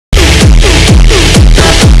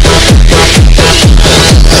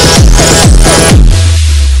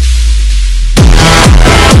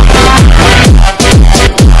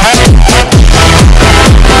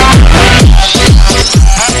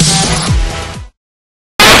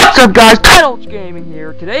What's up, guys? Teddolch Gaming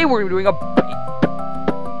here. Today we're doing a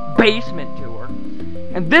basement tour,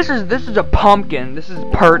 and this is a pumpkin. This is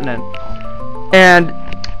pertinent, and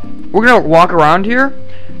we're gonna walk around here.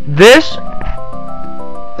 This is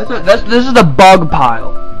the bug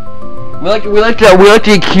pile. We like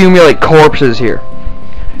to accumulate corpses here.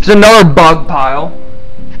 This is another bug pile,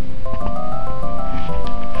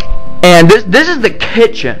 and this is the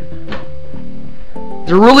kitchen.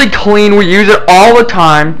 It's really clean. We use it all the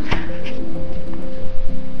time.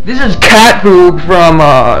 This is cat food from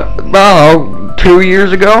I don't know, 2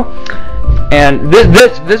 years ago. And this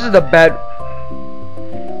is the bed.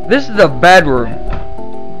 This is the bedroom.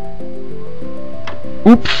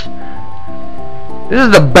 Oops. This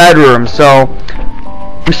is the bedroom. So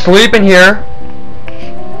we sleep in here.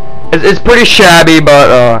 It's pretty shabby,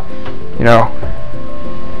 but you know,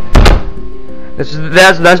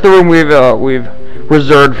 that's the room we've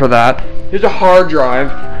reserved for that. Here's a hard drive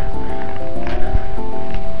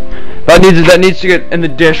that needs to get in the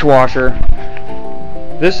dishwasher.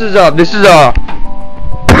 This is a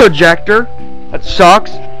projector that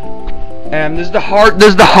sucks, and this is the hard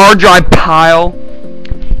drive pile.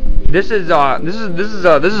 This is a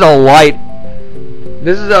light.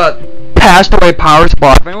 This is a passed away power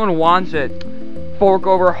supply. If anyone wants it, fork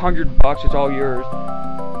over $100. It's all yours.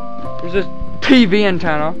 There's this TV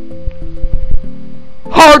antenna.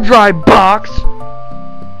 Hard drive box,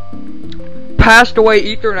 passed away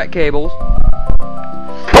Ethernet cables,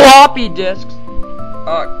 floppy disks,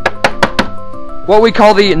 what we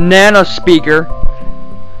call the Nano speaker.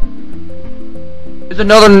 Is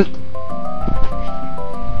another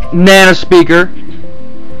Nano speaker,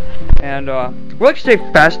 and we like to stay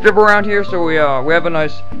festive around here, so we have a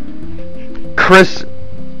nice Christmas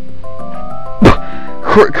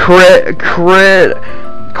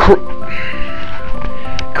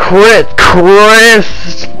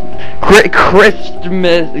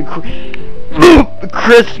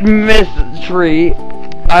tree.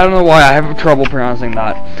 I don't know why I have trouble pronouncing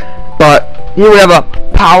that. But here we have a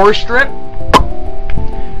power strip.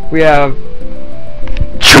 We have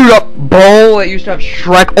chewed up bowl that used to have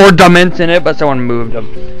Shrek ornaments in it, but someone moved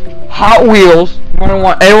them. Hot Wheels. Anyone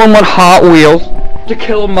want Hot Wheels? To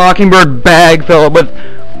Kill a Mockingbird bag filled with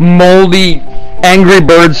moldy Angry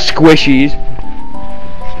Bird squishies.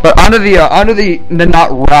 But under the not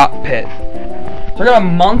rot pit. So I got a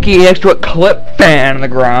monkey next to a clip fan on the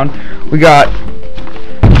ground. We got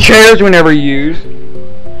chairs we never use,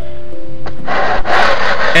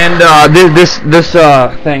 and this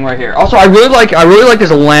thing right here. Also, I really like this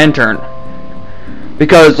lantern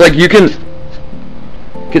because like you can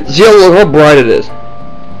see how bright it is.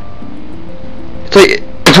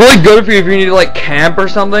 It's really good for you if you need to like camp or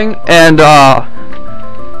something, and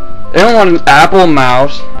they don't want an Apple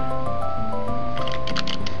mouse.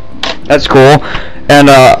 That's cool. And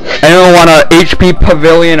I don't want a HP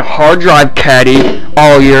Pavilion hard drive caddy,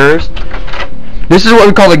 all yours. This is what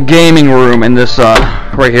we call the gaming room in this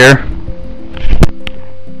right here.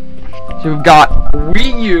 So we've got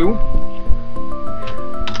Wii U,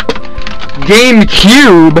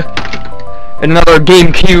 GameCube, and another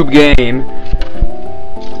GameCube game.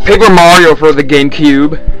 Paper Mario for the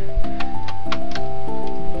GameCube.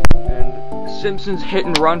 And Simpsons Hit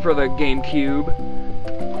and Run for the GameCube.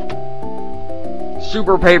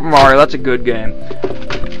 Super Paper Mario, that's a good game.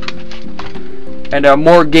 And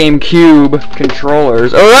more GameCube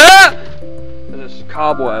controllers. Oh, ah! This is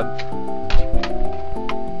cobweb.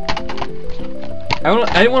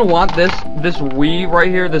 Anyone want this Wii right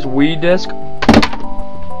here? This Wii disc?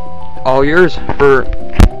 All yours for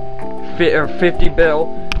 50 bill.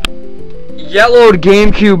 Yellowed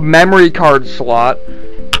GameCube memory card slot.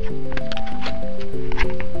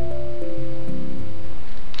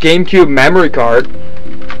 GameCube memory card.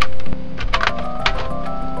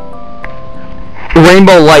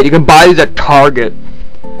 Rainbow light. You can buy these at Target.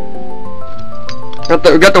 We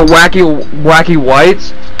got the wacky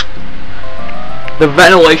whites. The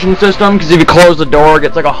ventilation system, because if you close the door, it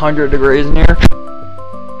gets like 100 degrees in here.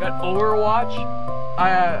 Got Overwatch.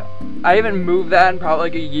 I haven't moved that in probably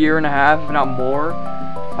like a year and a half, if not more.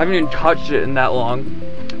 I haven't even touched it in that long.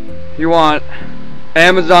 You want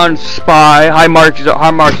Amazon Spy, hi Mark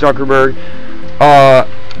Zuckerberg.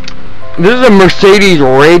 This is a Mercedes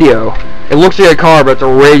radio. It looks like a car, but it's a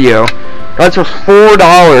radio. That's for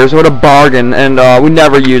 $4. What a bargain! And we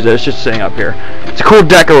never use it. It's just sitting up here. It's a cool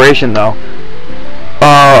decoration, though.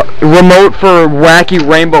 Remote for wacky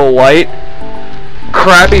rainbow light.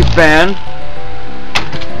 Crappy fan.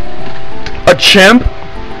 A chimp.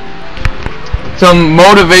 Some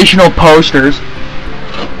motivational posters.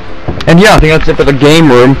 And yeah, I think that's it for the game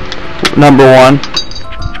room. #1.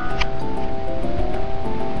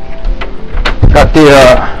 got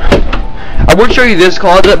the I would show you this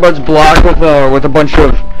closet, but it's blocked with a bunch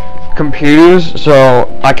of computers,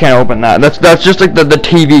 so I can't open that. That's just like the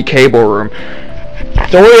TV cable room.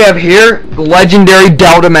 So what we have here, the legendary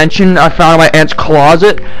Dell Dimension I found in my aunt's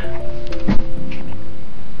closet.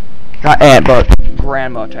 Not aunt, but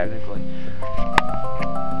grandma technically.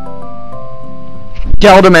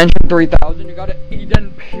 Dell Dimension 3000. You got an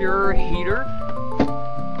Eden Pure heater,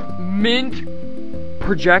 mint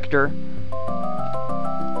projector,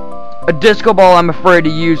 a disco ball I'm afraid to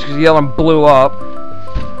use because the other one blew up,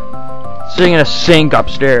 sitting in a sink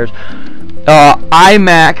upstairs,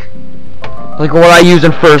 iMac, like what I use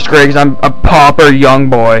in first grade because I'm a pauper young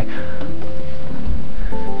boy,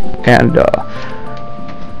 and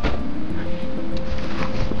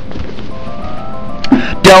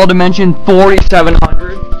Dell Dimension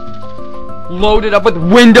 4700, loaded up with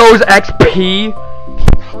Windows XP,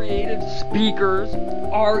 creative speakers,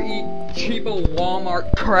 RE cheapo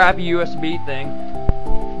Walmart crappy USB thing,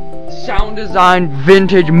 sound design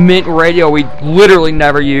vintage mint radio we literally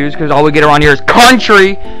never use because all we get around here is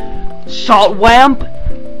country, salt lamp,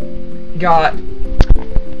 got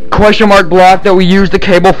question mark block that we use the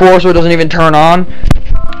cable for so it doesn't even turn on,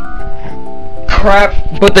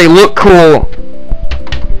 crap but they look cool,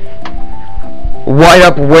 white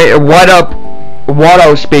up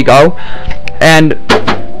Watto Speako, and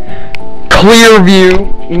clear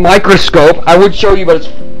view microscope. I would show you, but it's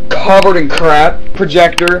covered in crap.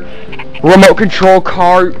 Projector, remote control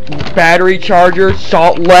car, battery charger,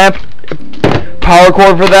 salt lamp, power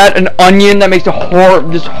cord for that, an onion that makes a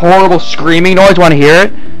this horrible screaming noise. Want to hear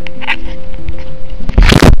it?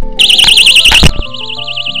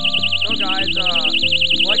 So guys,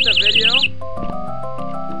 like the video?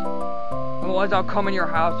 Otherwise I'll come in your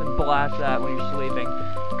house and blast that when you're sleeping.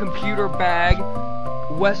 Computer bag,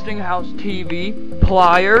 Westinghouse TV,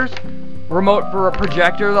 pliers, remote for a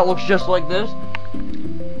projector that looks just like this.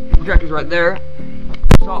 Projector's right there.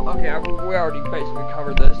 So, okay, we already basically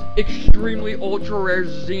covered this. Extremely ultra rare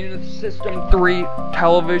Zenith System 3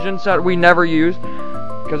 television set we never use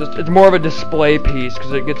because it's more of a display piece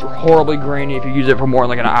because it gets horribly grainy if you use it for more than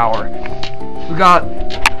like an hour. We got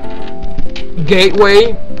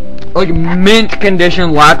Gateway, like mint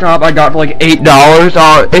condition laptop I got for like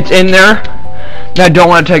 $8. It's in there. I don't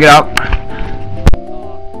want to take it out.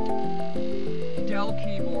 Dell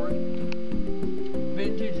keyboard,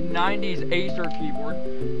 vintage 90s Acer keyboard,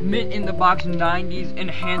 mint in the box 90s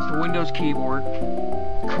enhanced Windows keyboard,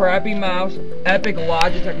 crappy mouse, epic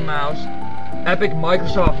Logitech mouse, epic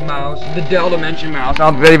Microsoft mouse, the Dell Dimension mouse.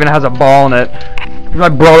 I don't think it even has a ball in it. My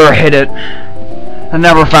brother hit it. I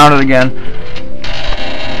never found it again.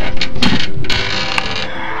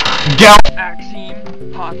 Dell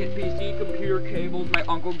Axiom pocket PC, computer cables my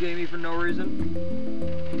uncle gave me for no reason.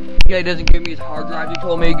 Yeah, he doesn't give me his hard drive he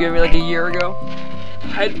told me he gave me like a year ago.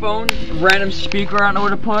 Headphones, random speaker I don't know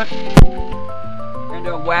where to put, and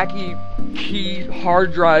a wacky key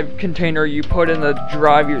hard drive container you put in the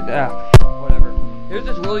drive. Whatever. Here's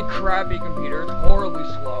this really crappy computer. It's horribly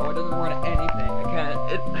slow. It doesn't run anything. I can't.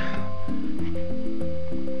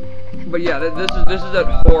 But yeah, this is This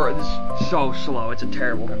is so slow. It's a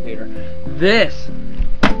terrible computer. This.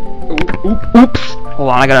 Oops. Hold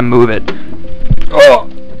on, I gotta move it. Oh.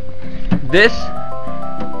 This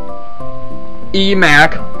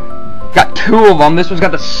eMac. Got two of them. This one's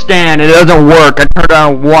got the stand. It doesn't work. I turned it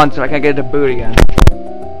on once and I can't get it to boot again.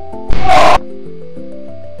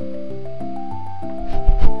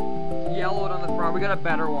 Yellowed on the front. We got a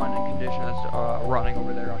better one in condition that's running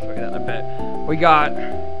over there. I'll show you that in a bit. We got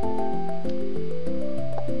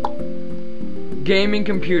gaming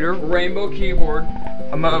computer, rainbow keyboard,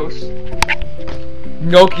 a mouse,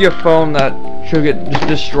 Nokia phone that should get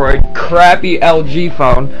destroyed, crappy LG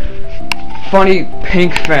phone, funny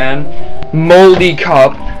pink fan, moldy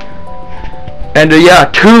cup, and yeah,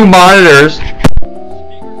 two monitors,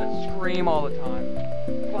 speakers that scream all the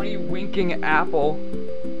time, funny winking Apple,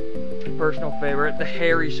 personal favorite, the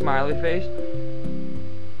hairy smiley face,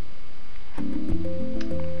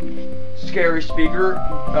 scary speaker,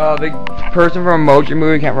 the person from Emoji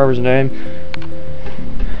Movie, can't remember his name,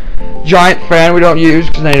 giant fan we don't use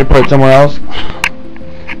because I need to put it somewhere else,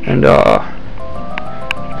 and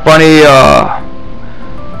funny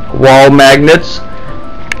wall magnets,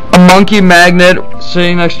 a monkey magnet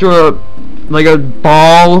sitting next to a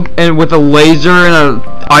ball and with a laser and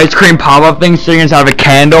a ice cream pop-up thing sitting inside of a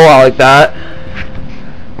candle. I like that.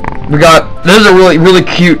 We got, this is a really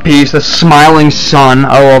cute piece, the smiling sun.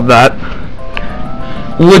 I love that.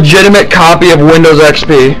 Legitimate copy of Windows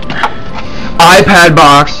XP. iPad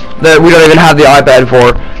box that we don't even have the iPad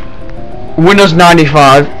for. Windows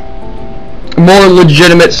 95. more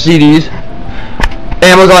legitimate CDs.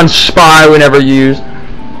 Amazon Spy we never used.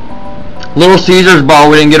 Little Caesars ball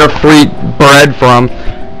we didn't get our free bread from.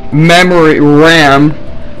 Memory RAM.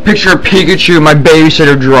 Picture of Pikachu my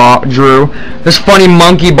babysitter drew. This funny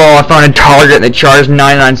monkey ball I found in Target and they charged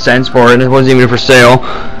 99 cents for it and it wasn't even for sale.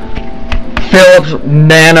 Philips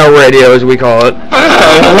Nano Radio as we call it.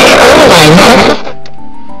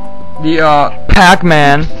 The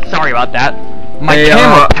Pac-Man. Sorry about that. My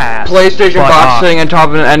camera passed. PlayStation box sitting on top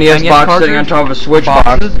of an NES box sitting on top of a Switch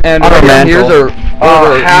box. And here's our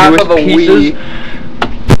half of a Wii.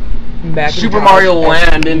 Super Mario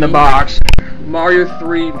Land in the box. Mario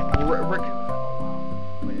 3. That's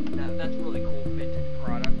really cool vintage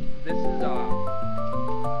product. This is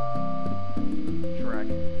Shrek.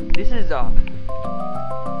 This is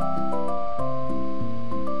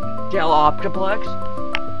Dell Optiplex.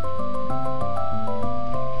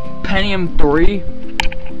 Pentium 3.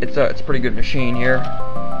 It's a pretty good machine here.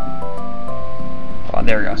 Oh,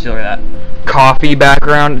 there we go. See, look at that coffee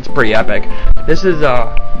background. It's pretty epic. This is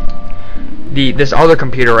this other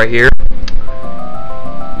computer right here.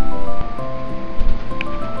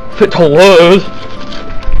 Fit to lose.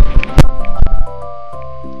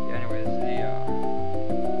 Yeah, anyway, this is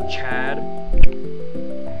the Chad.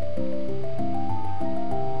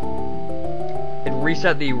 It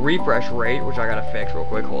reset the refresh rate, which I gotta fix real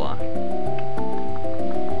quick. Hold on.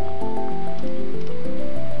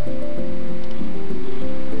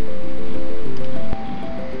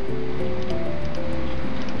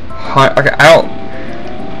 Okay, I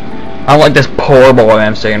don't like this poor boy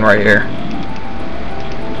I'm saying right here.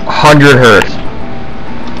 100 hertz.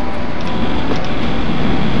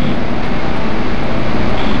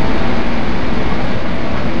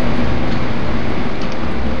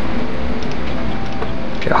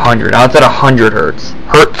 Okay, 100. Now it's at 100 hertz.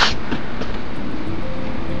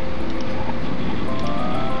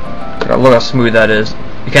 Look how smooth that is.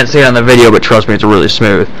 You can't see it on the video, but trust me, it's really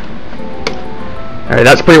smooth. Alright,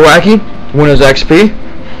 that's pretty wacky. Windows XP.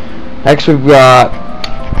 Next we've got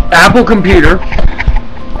Apple computer.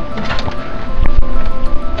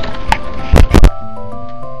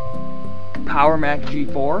 Power Mac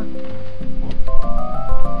G4.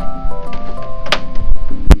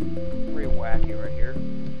 Pretty wacky right here.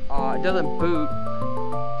 It doesn't boot.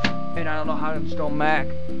 And I don't know how to install Mac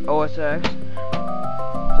OS X.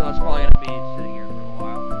 So it's probably gonna be sitting here for a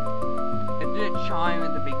while. It didn't chime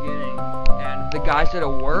at the beginning, and the guy said it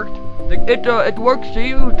worked. It works to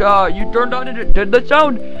you. You turned on it. Did the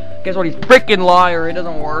sound? Guess what? He's freaking liar. It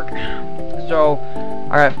doesn't work. So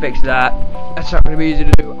I gotta fix that. That's not gonna be easy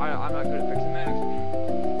to do. I'm not good at fixing Macs.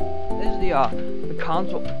 This is the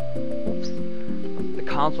console. Oops. The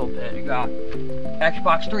console pit. You got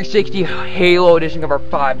Xbox 360 Halo Edition cover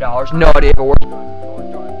 $5. No idea if it works.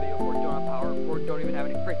 Don't even have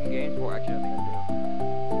any freaking games for it. Actually, I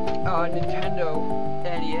think I do. Nintendo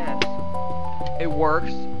NES. It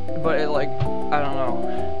works, but it like, I don't know.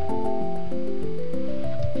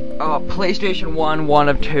 PlayStation 1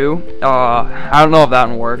 of 2. I don't know if that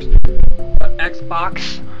one works. But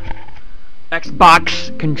Xbox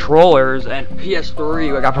controllers and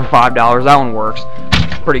PS3 I got for $5. That one works.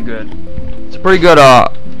 It's pretty good. It's a pretty good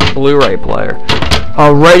Blu-ray player.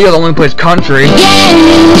 Radio that only plays country. I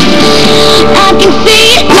can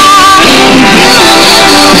see it now.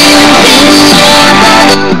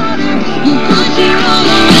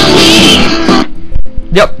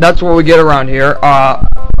 Yep, that's what we get around here.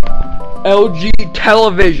 LG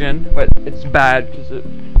television, but it's bad because a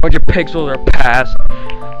bunch of pixels are passed.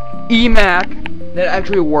 eMac that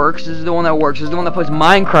actually works. This is the one that works. This is the one that plays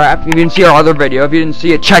Minecraft. If you didn't see our other video, if you didn't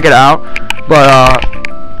see it, check it out. But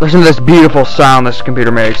listen to this beautiful sound this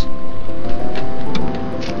computer makes.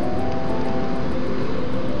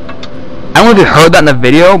 I don't know if you heard that in the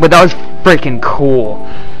video, but that was freaking cool.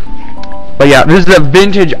 But yeah, this is a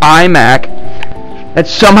vintage iMac. That's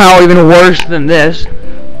somehow even worse than this.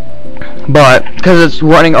 But, because it's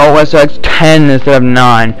running OS X 10 instead of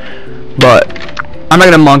 9. But, I'm not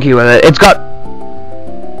gonna monkey with it. It's got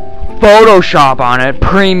Photoshop on it,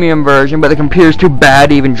 premium version, but the computer's too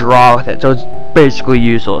bad to even draw with it, so it's basically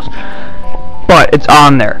useless. But, it's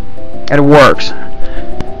on there. And it works.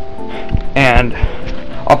 And,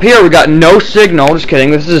 up here we got no signal, just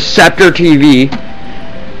kidding. This is a Scepter TV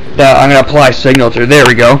that I'm gonna apply signal to. There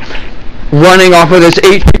we go. Running off of this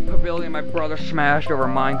HP Pavilion my brother smashed over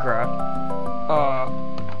Minecraft.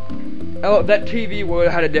 Oh, that TV would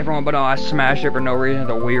have had a different one, but no, I smashed it for no reason.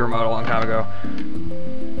 The Wii remote a long time ago.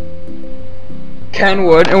 Ken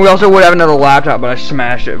would, and we also would have another laptop, but I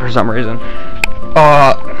smashed it for some reason.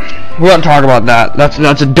 We don't talk about that.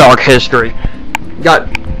 That's a dark history. Got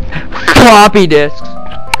floppy disks.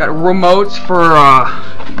 Got remotes for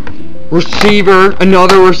receiver,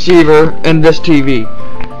 another receiver, and this TV.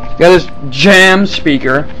 Got this jam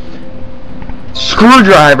speaker,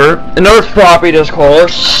 screwdriver, another floppy disk holder,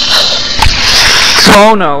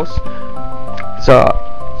 Sonos. It's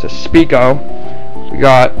a Speako. We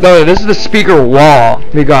got, this is the speaker wall.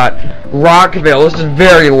 We got Rockville. This is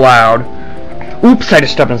very loud. Oops, I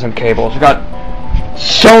just stepped on some cables. We got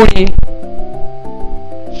Sony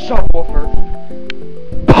subwoofer,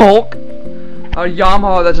 Polk, a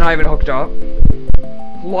Yamaha that's not even hooked up,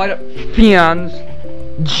 light up fans,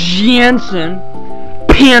 Jansen,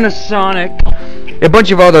 Panasonic, a bunch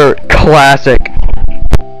of other classic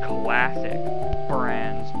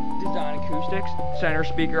brands. Design Acoustics, center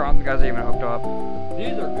speaker on the guys that even hooked up.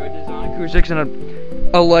 These are good Design Acoustics and a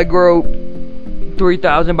Allegro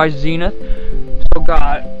 3000 by Zenith. So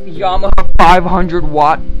got Yamaha 500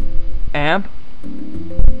 watt amp,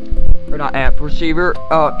 or not amp, receiver,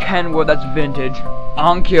 Kenwood, that's vintage,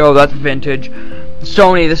 Onkyo, that's vintage,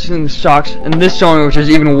 Sony, this thing sucks, and this Sony, which is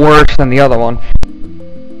even worse than the other one.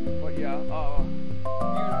 But yeah,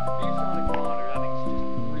 ViewSonic monitor, that thing's just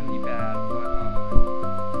really bad, but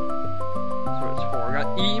that's what it's for. We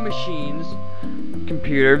got E-Machines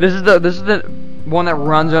computer. This is the one that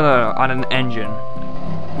runs on an engine.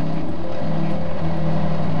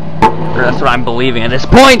 Or that's what I'm believing at this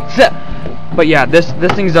point. But yeah, this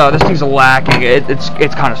thing's lacking.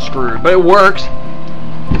 It's kind of screwed, but it works.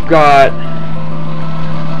 We've got,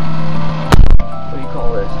 what do you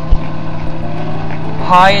call this?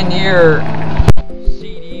 Pioneer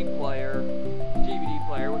CD player, DVD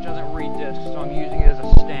player, which doesn't read discs, so I'm using it as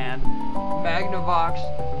a stand. Magnavox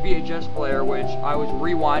VHS player, which I was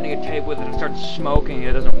rewinding a tape with and it started smoking.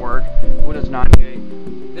 It doesn't work. Windows 98.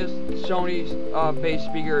 This Sony's bass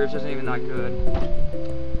speaker isn't even that good.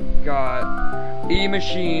 Got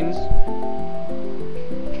E-Machines,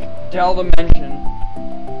 Dell Dimension.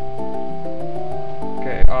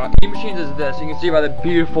 Okay, E-Machines is this. You can see by the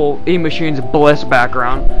beautiful E-Machines Bliss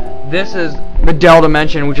background. This is the Dell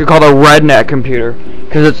Dimension, which we call the Redneck computer,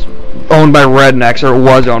 because it's owned by Rednecks, or it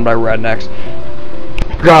was owned by Rednecks.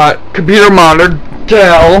 Got computer monitor,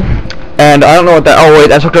 Dell, and I don't know what that. Oh wait,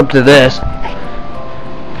 that's hooked up to this.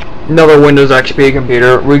 Another Windows XP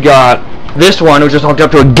computer. We got this one, which is hooked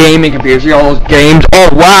up to a gaming computer. See all those games? Oh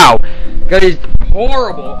wow! Got these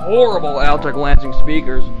horrible Altec Lansing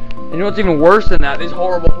speakers. And you know what's even worse than that? These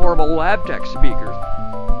horrible Labtech speakers.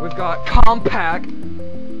 We've got compact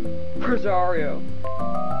Presario,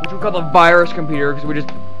 which we call the virus computer, because we just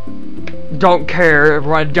don't care if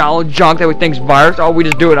we're on a download junk that we think's virus. Oh, we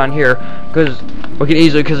just do it on here because we can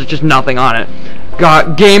easily, because it's just nothing on it.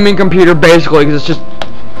 Got gaming computer basically because it's just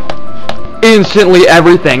instantly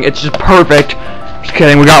everything. It's just perfect. Just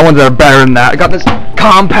kidding. We got ones that are better than that. I got this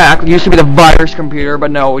compact. It used to be the virus computer, but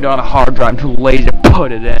no, we don't have a hard drive. I'm too lazy to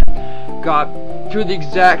put it in. Got two of the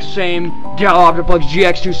exact same Dell Optiplex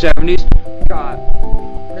GX270s. It's got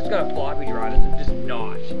a floppy drive. It's just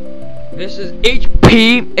not. This is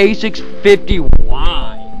HP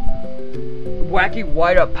A650Y. Wacky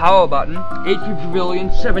white up power button. HP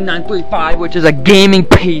Pavilion 7935, which is a gaming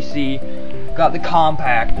PC. Got the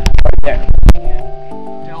compact right there.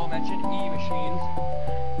 Dell mentioned E-Machines.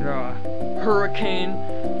 Hurricane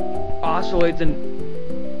oscillates in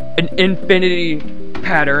an infinity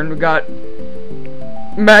pattern. We got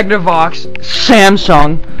Magnavox,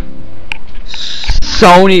 Samsung,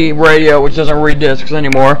 Sony radio, which doesn't read discs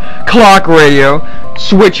anymore, clock radio,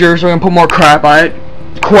 switcher, so we can put more crap on it,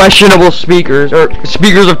 questionable speakers, or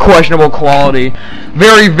speakers of questionable quality,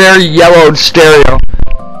 very yellowed stereo,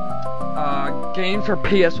 games for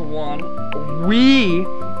PS1, Wii,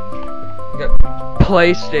 we got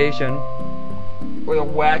PlayStation, with a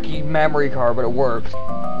wacky memory card, but it works,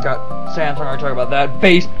 got Samsung, I already talked about that,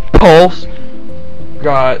 bass pulse,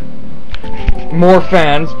 got more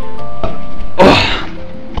fans.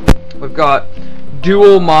 We've got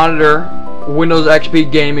dual monitor Windows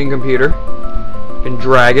XP gaming computer. You can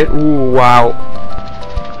drag it. Ooh, wow.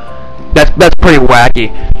 That's pretty wacky.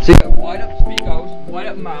 See, light up speakers, light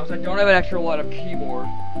up mouse. I don't have an extra light up keyboard.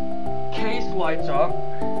 Case lights up.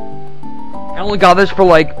 I only got this for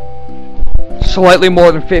like slightly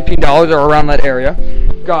more than $15 or around that area.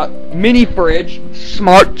 Got mini fridge,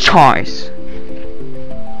 smart choice.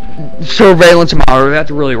 Surveillance monitor, that's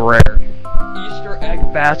really rare. Easter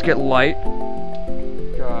egg basket light.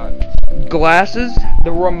 Got glasses,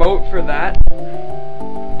 the remote for that,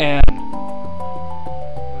 and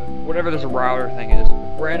whatever this router thing is.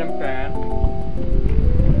 Random fan,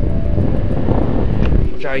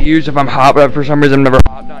 which I use if I'm hot, but for some reason I'm never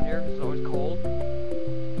hot down here because it's always cold.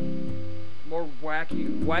 More wacky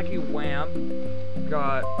wacky wham.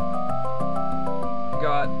 Got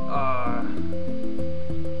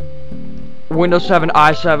Windows 7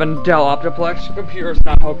 i7 Dell Optiplex. Computer's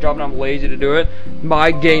not hooked up and I'm lazy to do it.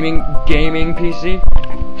 My gaming PC.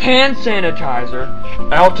 Hand sanitizer.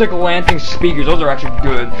 Altic Lansing speakers. Those are actually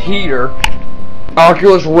good. Heater.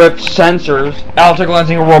 Oculus Rift sensors. Altic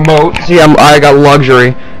Lansing remote. See, I got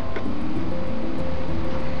luxury.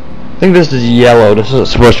 I think this is yellow. This is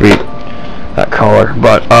supposed to be that color,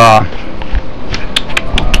 but I'm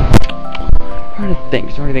trying to think.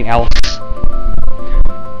 Is there anything else?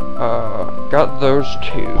 Got those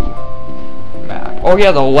two. Mac. Oh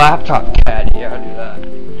yeah, the laptop caddy. Yeah, I do that.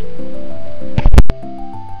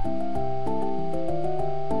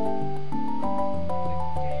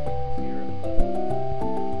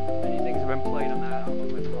 Many things have been played on that. I don't know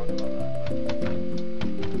if we're talking about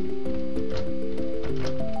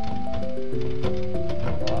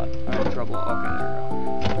that. I had trouble. Okay,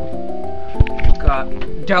 there we go. Got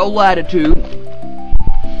Dell Latitude.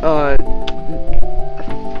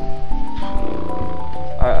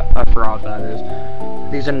 I forgot what that is.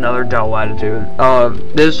 This is another Dell Latitude.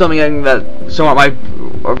 This is something that someone at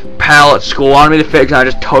my pal at school wanted me to fix, and I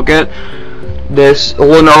just took it. This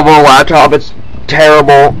Lenovo laptop, it's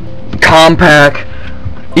terrible. Compact,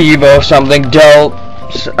 Evo something, Dell,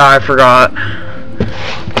 I forgot.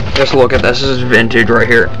 Just look at this. This is vintage right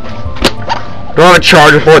here. Don't have a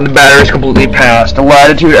charger for it, and the battery's completely passed. The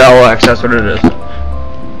Latitude LX, that's what it is.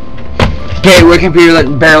 Gateway computer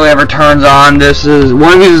that barely ever turns on. This is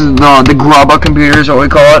one of these the Grubba computers, what we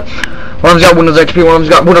call it. One of them's got Windows XP, one of them's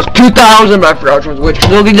got Windows 2000, but I forgot which one's which. They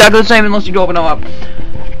look exactly the same unless you open them up.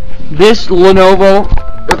 This Lenovo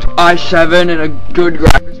i7 and a good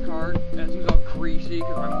graphics card. And it seems all greasy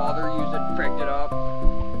because my mother used it and picked it up.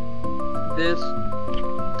 This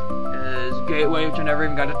is Gateway, which I never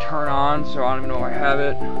even got to turn on, so I don't even know if I have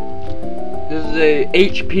it. This is a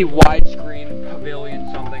HP widescreen Pavilion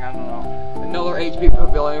something, I don't know. Another HP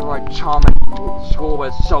Pavilion for my chum at school, but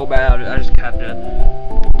it's so bad, I just kept it.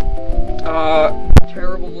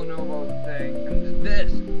 Terrible Lenovo thing. And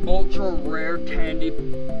this ultra rare Tandy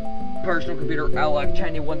personal computer LX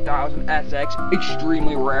Tandy 1000 SX,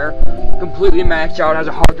 extremely rare, completely maxed out, has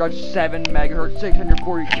a hard drive, 7 megahertz,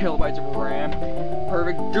 640 kilobytes of RAM,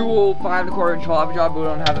 perfect dual 5¼ inch floppy drive, but we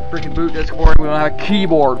don't have a freaking boot disk for it, we don't have a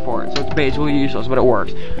keyboard for it, so it's basically useless, but it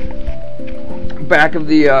works. Back of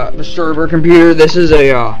the server computer, this is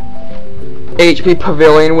a HP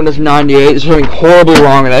Pavilion Windows 98. There's something horribly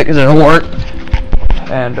wrong with it because it doesn't work.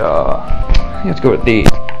 And let's go with these.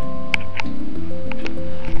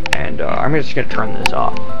 And I'm just gonna turn this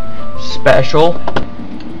off. Special.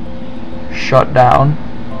 Shut down.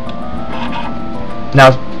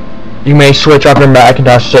 Now you may switch off your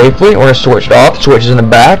Macintosh safely, or switch it off. Switch is in the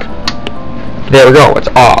back. There we go. It's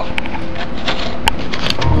off.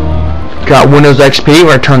 Got Windows XP.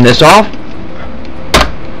 We're gonna turn this off.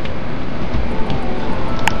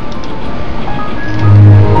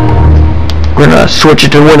 We're gonna switch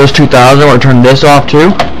it to Windows 2000. We're gonna turn this off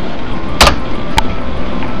too.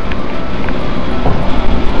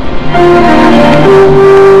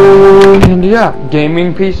 And yeah,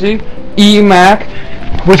 gaming PC, eMac,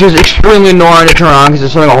 which is extremely annoying to turn on because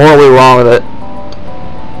there's something horribly wrong with it.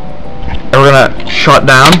 And we're gonna shut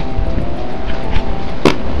down.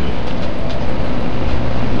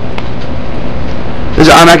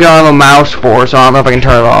 I'm not gonna have a mouse for, so I don't know if I can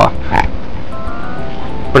turn it off.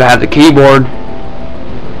 But I have the keyboard.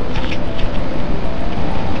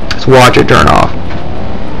 Let's watch it turn off.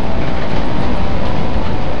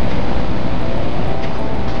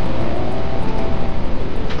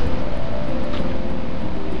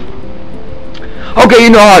 Okay, you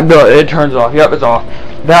know how it turns off. Yep, it's off.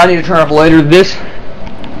 That I need to turn off later. This.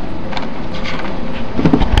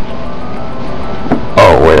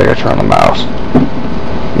 Oh wait, I gotta turn on the mouse.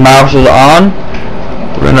 Mouse is on.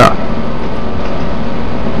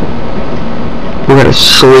 We're gonna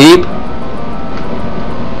sleep.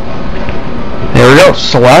 There we go.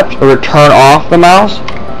 Select. We're gonna turn off the mouse.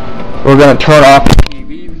 We're gonna turn off the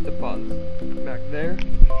TV with the buttons back there.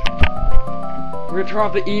 We're gonna turn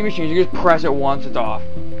off the E-machines. You just press it once, it's off.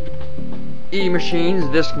 E-machines.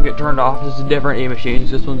 This can get turned off. This is different E-machines.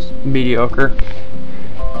 This one's mediocre.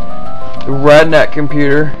 The redneck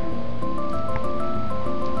computer.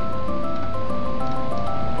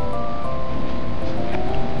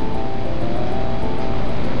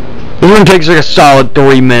 This one takes like a solid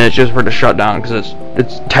 3 minutes just for it to shut down because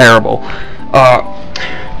it's terrible.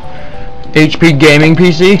 HP gaming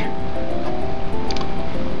PC,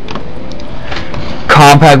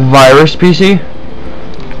 compact virus PC,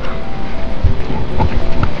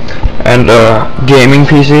 and gaming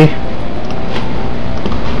PC.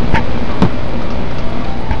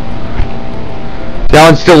 Now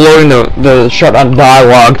it's still loading the shutdown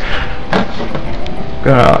dialog.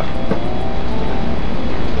 Gonna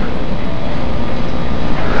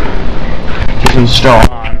just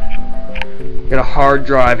install on. Get a hard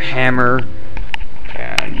drive, hammer,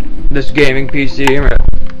 and this gaming PC.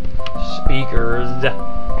 Speakers.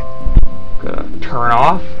 Gonna turn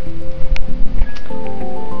off.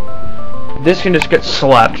 This can just get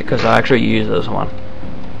slapped because I actually use this one.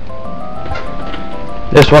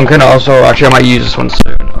 This one can also, actually I might use this one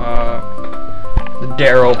soon. The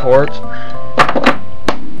Darrow ports.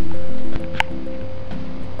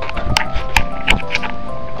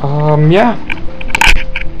 Yeah.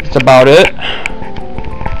 That's about it.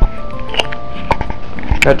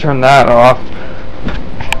 Gotta turn that off.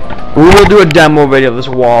 We will do a demo video of this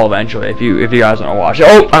wall eventually if you guys want to watch it.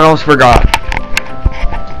 Oh, I almost forgot.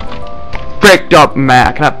 Bricked up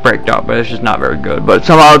Mac, not bricked up, but it's just not very good. But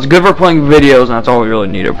somehow it's good for playing videos, and that's all we really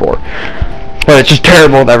need it for. But it's just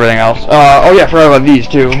terrible with everything else. Oh yeah, I forgot about these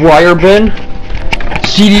two. Wire bin,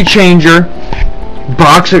 CD changer,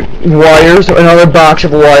 box of wires, another box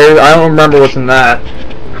of wires. I don't remember what's in that.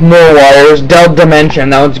 More wires, Dell Dimension,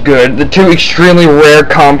 that one's good. The two extremely rare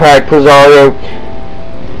compact Pizarro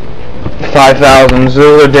 5000s,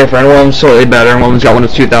 those are different. One's slightly better, and one's got one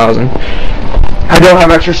that's 2000. I don't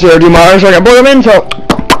have extra CRT monitors, so I gotta put them in, so.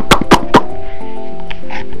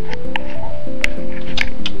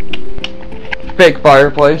 Fake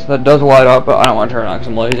fireplace that does light up, but I don't want to turn it on because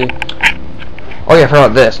I'm lazy. Oh yeah, I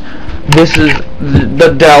forgot this. This is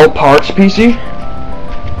the Dell parts PC.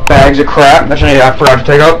 Bags of crap. That's something I forgot to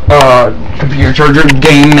take up. Computer charger,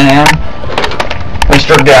 Game Man,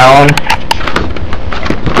 Mr. Gallon,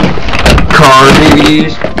 car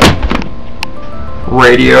DVDs,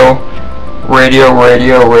 radio,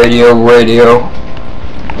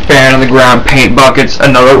 fan on the ground, paint buckets,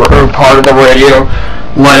 another part of the radio,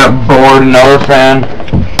 light up board, another fan,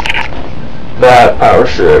 that power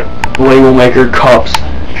strip, label maker, cups,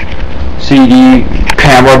 CD,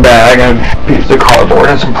 camera bag, and a piece of cardboard,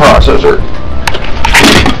 and some processor.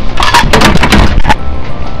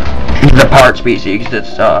 The parts PC, because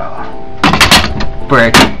it's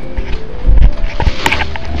brick.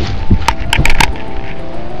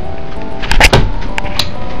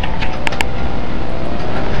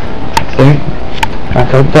 I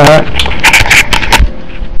got that.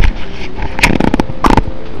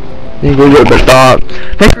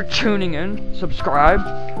 Thanks for tuning in. Subscribe.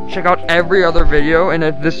 Check out every other video. And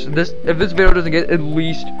if this video doesn't get at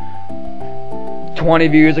least 20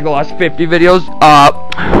 views like the last 50 videos, I'm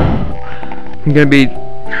gonna be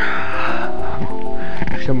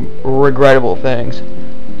some regrettable things.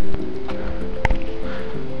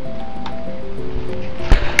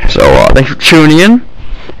 So thanks for tuning in.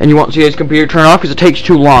 And you won't see his computer turn off because it takes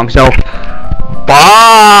too long. So,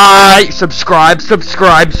 bye! Subscribe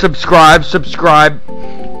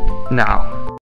now.